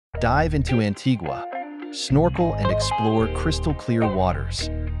Dive into Antigua, snorkel and explore crystal-clear waters.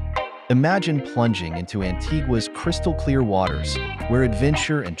 Imagine plunging into Antigua's crystal-clear waters, where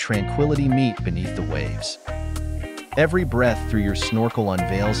adventure and tranquility meet beneath the waves. Every breath through your snorkel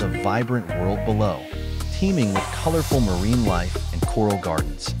unveils a vibrant world below, teeming with colorful marine life and coral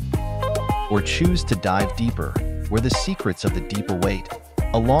gardens. Or choose to dive deeper, where the secrets of the deep await,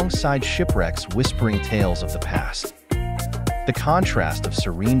 alongside shipwrecks whispering tales of the past. The contrast of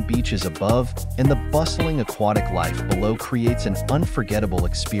serene beaches above and the bustling aquatic life below creates an unforgettable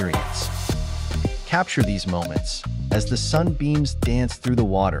experience. Capture these moments as the sunbeams dance through the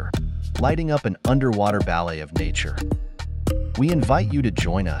water, lighting up an underwater ballet of nature. We invite you to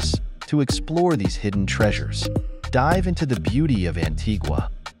join us to explore these hidden treasures. Dive into the beauty of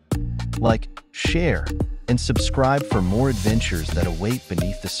Antigua. Like, share, and subscribe for more adventures that await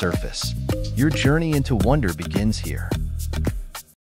beneath the surface. Your journey into wonder begins here.